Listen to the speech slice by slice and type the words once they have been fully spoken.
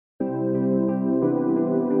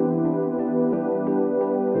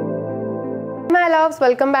loves,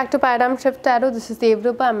 welcome back to Paradigm Shift Tarot. This is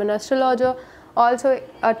Libra. I'm an astrologer, also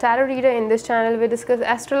a tarot reader. In this channel we discuss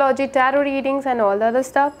astrology, tarot readings and all the other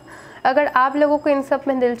stuff. अगर आप लोगों को इन सब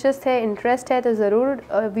में दिलचस्प है, interest है तो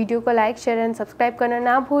ज़रूर वीडियो को लाइक, शेयर एंड सब्सक्राइब करना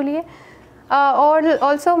ना भूलिए। और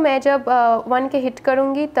ऑल्सो मैं जब 1 के हिट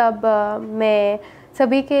करूँगी तब मैं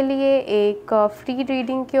सभी के लिए एक फ्री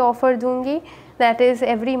रीडिंग की ऑफ़र दूँगी। That is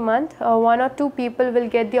every month 1 or 2 people will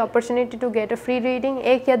get the opportunity to get a free reading.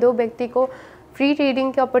 एक या दो व्यक्ति को फ्री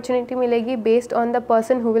रीडिंग की अपॉर्चुनिटी मिलेगी based on the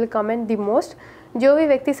person who will comment the most. जो भी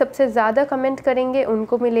व्यक्ति सबसे ज़्यादा कमेंट करेंगे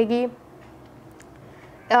उनको मिलेगी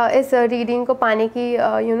इस रीडिंग को पाने की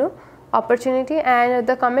opportunity, and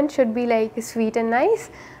the comment should be like sweet and nice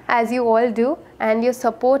as you all do, and your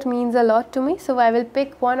support means a lot to me, so I will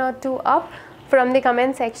pick 1 or 2 up from the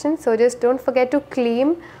comment section. So just don't forget to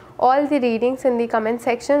claim all the readings in the comment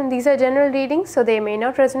section. These are general readings, so they may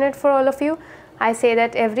not resonate for all of you. I say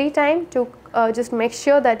that every time to just make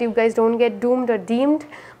sure that you guys don't get doomed or deemed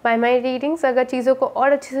by my readings. अगर चीज़ों को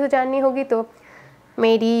और अच्छे से जाननी होगी तो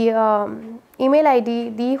मेरी ईमेल आईडी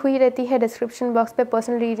दी हुई रहती है डिस्क्रिप्शन बॉक्स पे,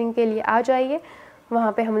 पर्सनल रीडिंग के लिए आ जाइए,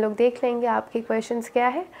 वहाँ पे हम लोग देख लेंगे आपके क्वेश्चंस क्या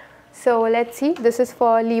है। So let's see, this is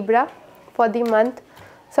for Libra for the month,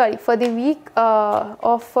 sorry for the week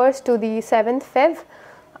of 1st to the 7th Feb.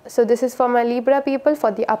 So this is for my Libra people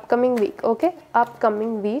for the upcoming week, okay?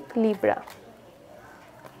 Upcoming week, Libra.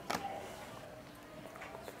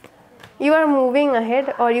 You are moving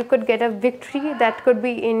ahead, or you could get a victory that could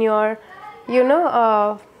be in your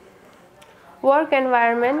work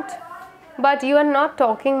environment, but you are not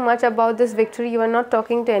talking much about this victory. You are not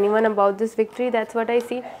talking to anyone about this victory. That's what I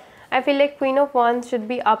see. I feel like Queen of Wands should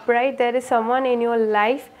be upright. There is someone in your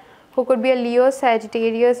life who could be a Leo,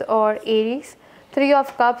 Sagittarius or Aries. 3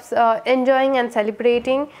 of Cups, enjoying and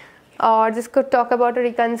celebrating, or this could talk about a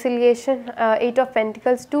reconciliation. 8 of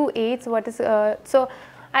Pentacles, 2 8s. What is so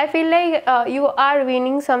I feel like you are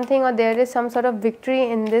winning something, or there is some sort of victory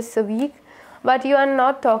in this week, but you are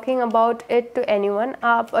not talking about it to anyone.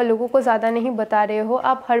 आप लोगों को ज़्यादा नहीं बता रहे हो,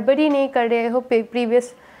 आप हड़बड़ी नहीं कर रहे हो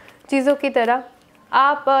प्रीवियस चीज़ों की तरह।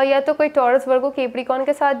 आप या तो कोई टॉरस वर्गो कैप्रिकॉर्न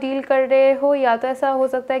के साथ डील कर रहे हो, या तो ऐसा हो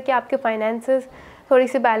सकता है कि आपके फाइनेंसेस थोड़ी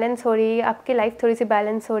सी बैलेंस हो रही है, आपकी लाइफ थोड़ी सी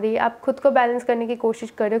बैलेंस हो रही है, आप खुद को बैलेंस करने की कोशिश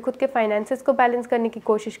कर रहे हो, खुद के फाइनेंसेस को बैलेंस करने की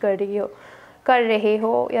कोशिश कर रहे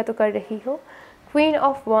हो या तो कर रही हो। Queen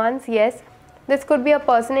of Wands, yes, this could be a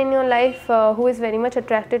person in your life who is very much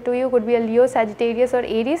attracted to you. Could be a Leo, Sagittarius or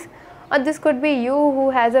Aries, or this could be you who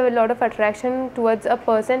has a lot of attraction towards a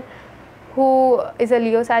person who is a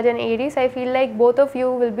Leo, Sag and Aries. I feel like both of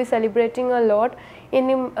you will be celebrating a lot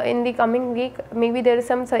in the coming week. Maybe there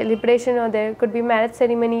is some celebration, or there could be marriage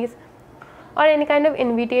ceremonies, or any kind of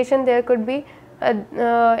invitation there could be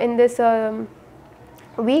in this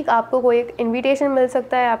week. आपको कोई एक invitation मिल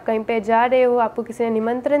सकता है, आप कहीं पे जा रहे हो, आपको किसी ने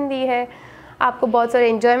निमंत्रण दी है, आपको बहुत सारे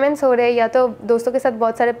एन्जॉयमेंट्स हो रहे हैं, या तो दोस्तों के साथ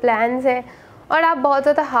बहुत सारे प्लान्स हैं, और आप बहुत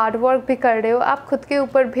ज़्यादा हार्ड वर्क भी कर रहे हो। आप खुद के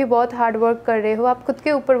ऊपर भी बहुत हार्ड वर्क कर रहे हो, आप खुद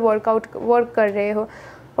के ऊपर वर्क कर रहे हो।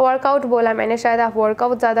 वर्कआउट बोला मैंने, शायद आप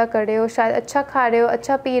वर्कआउट ज़्यादा कर रहे हो, शायद अच्छा खा रहे हो,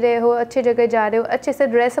 अच्छा पी रहे हो, अच्छी जगह जा रहे हो, अच्छे से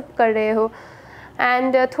ड्रेसअप कर रहे हो,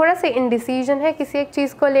 एंड थोड़ा सा इंडिसीजन है किसी एक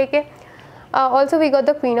चीज़ को लेके। Also we got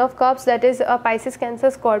the Queen of Cups, that is Pisces, Cancer,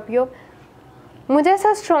 Scorpio. मुझे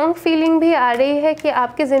ऐसा स्ट्रॉन्ग फीलिंग भी आ रही है कि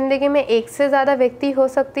आपकी ज़िंदगी में एक से ज़्यादा व्यक्ति हो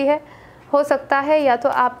सकता है, या तो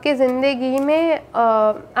आपके ज़िंदगी में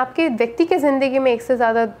आपके व्यक्ति के ज़िंदगी में एक से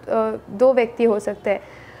ज़्यादा 2 व्यक्ति हो सकते हैं।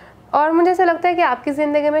 और मुझे ऐसा लगता है कि आपकी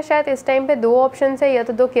ज़िंदगी में शायद इस टाइम पे 2 ऑप्शंस है, या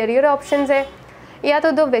तो 2 कैरियर ऑप्शंस है, या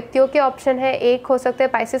तो 2 व्यक्तियों के ऑप्शन है। एक हो सकता है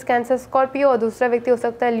पाइसेस, कैंसर, स्कॉर्पियो, और दूसरा व्यक्ति हो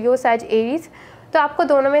सकता है लियो, सैज, एरीज। तो आपको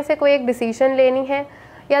दोनों में से कोई एक डिसीजन लेनी है,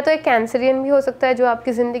 या तो एक कैंसरियन भी हो सकता है जो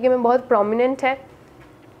आपकी ज़िंदगी में बहुत प्रोमिनेंट है,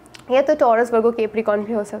 या तो टॉरस वर्गो कैप्रिकॉर्न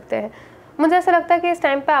भी हो सकते हैं। मुझे ऐसा लगता है कि इस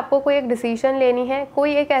टाइम पे आपको कोई एक डिसीजन लेनी है,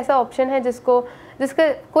 कोई एक ऐसा ऑप्शन है जिसका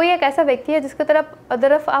कोई एक ऐसा व्यक्ति है जिसके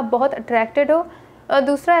तरफ आप बहुत अट्रैक्टेड हो, और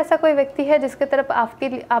दूसरा ऐसा कोई व्यक्ति है जिसके तरफ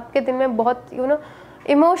आपके दिल में बहुत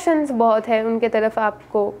इमोशंस बहुत है उनके तरफ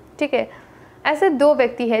आपको, ठीक है। ऐसे 2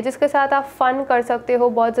 व्यक्ति है जिसके साथ आप फ़न कर सकते हो,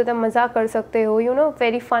 बहुत ज़्यादा मज़ा कर सकते हो,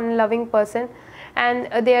 very fun loving person,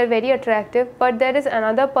 and they are very attractive, but there is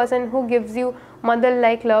another person who gives you mother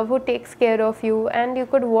like love, who takes care of you, and you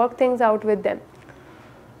could work things out with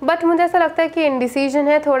them. But मुझे ऐसा लगता है कि indecision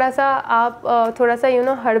है थोड़ा सा, आप थोड़ा सा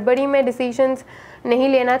हड़बड़ी में डिसीजंस नहीं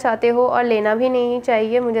लेना चाहते हो, और लेना भी नहीं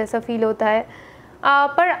चाहिए, मुझे ऐसा फील होता है।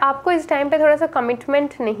 पर आपको इस टाइम पे थोड़ा सा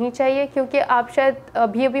कमिटमेंट नहीं चाहिए, क्योंकि आप शायद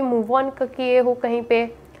अभी मूव ऑन किए हो कहीं पे,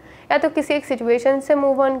 या तो किसी एक सिचुएशन से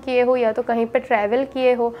मूव ऑन किए हो, या तो कहीं पे ट्रैवल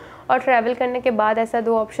किए हो, और ट्रैवल करने के बाद ऐसा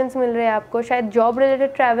 2 ऑप्शंस मिल रहे हैं आपको। शायद जॉब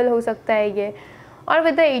रिलेटेड ट्रैवल हो सकता है ये, और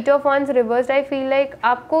with the 8 of wands reversed I feel like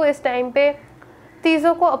आपको इस टाइम पे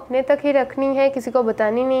चीज़ों को अपने तक ही रखनी है, किसी को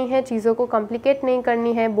बतानी नहीं है, चीज़ों को कॉम्प्लिकेट नहीं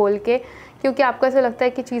करनी है बोल के, क्योंकि आपको ऐसा लगता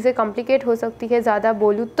है कि चीज़ें कॉम्प्लिकेट हो सकती है ज़्यादा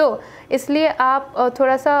बोलूँ तो, इसलिए आप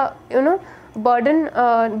थोड़ा सा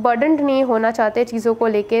बर्डनड नहीं होना चाहते चीज़ों को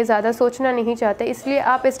लेके, ज़्यादा सोचना नहीं चाहते, इसलिए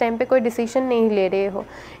आप इस टाइम पे कोई डिसीजन नहीं ले रहे हो।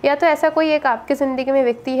 या तो ऐसा कोई एक आपकी ज़िंदगी में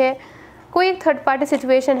व्यक्ति है, कोई एक थर्ड पार्टी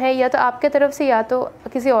सिचुएशन है, या तो आपके तरफ से या तो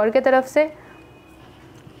किसी और के तरफ से,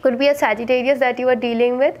 could be a Sagittarius that you are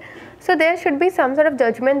dealing with. So there should be some sort of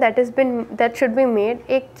judgment that should be made.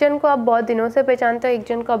 एक जन को आप बहुत दिनों से पहचानते हो, एक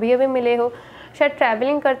जन को अभी मिले हो, शायद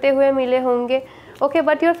ट्रैवलिंग करते हुए मिले होंगे, okay,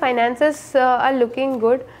 but your finances are looking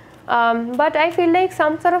good, but I feel like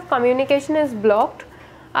some sort of communication is blocked.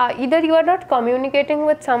 Either you are not communicating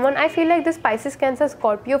with someone. I feel like this Pisces, Cancer,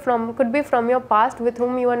 Scorpio could be from your past with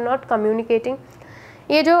whom you are not communicating.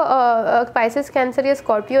 ये जो spices cancer या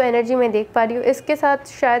Scorpio energy में देख पा रही हूँ, इसके साथ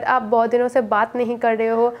शायद आप बहुत दिनों से बात नहीं कर रहे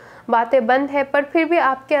हो, बातें बंद है, पर फिर भी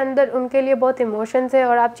आपके अंदर उनके लिए बहुत इमोशंस है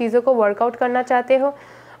और आप चीज़ों को वर्कआउट करना चाहते हो।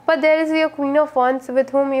 But there is your queen of wands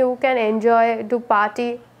with whom you can enjoy do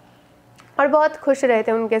party, और बहुत खुश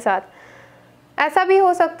रहते हैं उनके साथ। ऐसा भी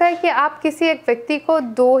हो सकता है कि आप किसी एक व्यक्ति को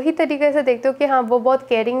दो ही तरीके से देखते हो कि हाँ वो बहुत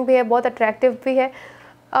केयरिंग भी है, बहुत अट्रैक्टिव भी है,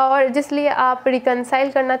 और जिसलिए आप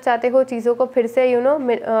रिकनसाइल करना चाहते हो चीज़ों को, फिर से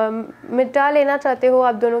मिटा लेना चाहते हो,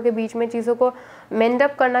 आप दोनों के बीच में चीज़ों को मेंड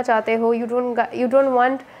अप करना चाहते हो। You don't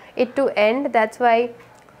want it to and, that's why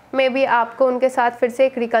may be आपको उनके साथ फिर से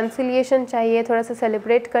एक रिकन्सिलिएशन चाहिए, थोड़ा सा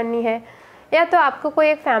सेलिब्रेट करनी है। या तो आपको कोई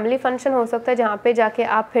एक फैमिली फंक्शन हो सकता है जहाँ पे जाके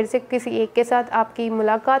आप फिर से किसी एक के साथ आपकी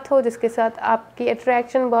मुलाकात हो, जिसके साथ आपकी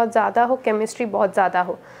अट्रैक्शन बहुत ज़्यादा हो, केमिस्ट्री बहुत ज़्यादा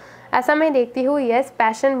हो, ऐसा मैं देखती हूँ। येस,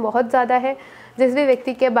 पैशन बहुत ज़्यादा है जिस भी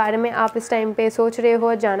व्यक्ति के बारे में आप इस टाइम पे सोच रहे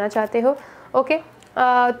हो, जाना चाहते हो। ओके,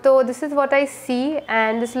 तो this is what I C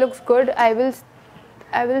and this looks good. I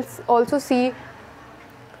will also see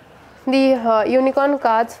the unicorn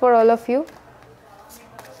cards for all of you.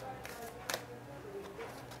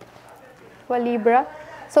 For Libra,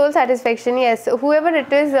 soul satisfaction, yes, whoever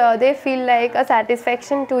it is, they feel like a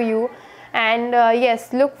satisfaction to you, and yes,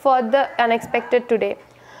 look for the unexpected today.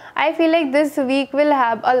 I feel like this week will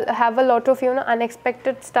have a lot of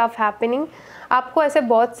unexpected stuff happening. आपको ऐसे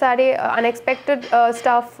बहुत सारे unexpected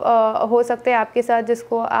stuff हो सकते हैं आपके साथ,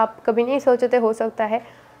 जिसको आप कभी नहीं सोचे थे हो सकता है।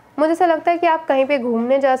 मुझे ऐसा लगता है कि आप कहीं पे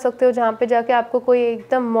घूमने जा सकते हो जहाँ पे जाके आपको कोई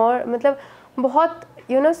एकदम मतलब बहुत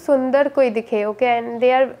सुंदर कोई दिखे, okay, and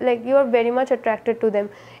they are like you are very much attracted to them.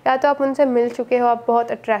 या तो आप उनसे मिल चुके हो, आप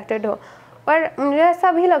बहुत अट्रैक्टेड हो। और मुझे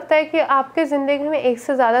ऐसा भी लगता है कि आपके ज़िंदगी में एक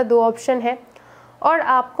से ज़्यादा दो ऑप्शन है और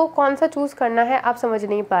आपको कौन सा चूज़ करना है आप समझ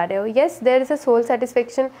नहीं पा रहे हो। Yes, there is a soul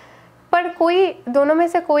satisfaction, पर कोई दोनों में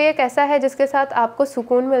से कोई एक ऐसा है जिसके साथ आपको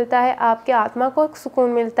सुकून मिलता है, आपके आत्मा को सुकून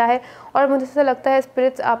मिलता है। और मुझे ऐसा लगता है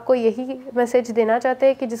स्पिरिट्स आपको यही मैसेज देना चाहते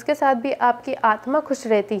हैं कि जिसके साथ भी आपकी आत्मा खुश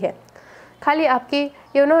रहती है, खाली आपकी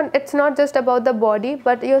it's not just about the body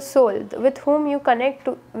but your soul with whom you connect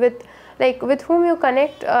with whom you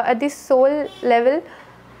connect at the soul level,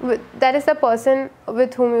 that is the person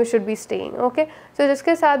with whom you should be staying, okay? So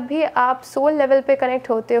जिसके साथ भी आप soul level पे connect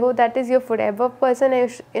होते हो, that is your forever person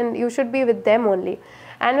and you should be with them only.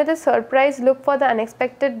 And with a surprise, look for the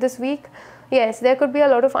unexpected this week. Yes, there could be a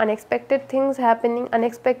lot of unexpected things happening,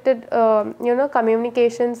 unexpected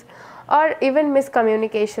communications और even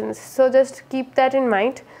miscommunications, so just keep that in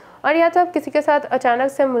mind. और या तो आप किसी के साथ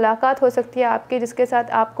अचानक से मुलाकात हो सकती है आपकी, जिसके साथ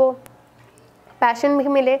आपको पैशन भी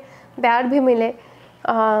मिले, प्यार भी मिले,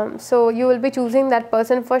 so you will be choosing that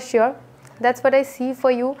person for sure. That's what I see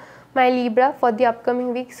for you, my Libra, for the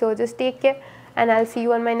upcoming week. So just take care and I'll see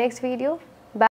you on my next video.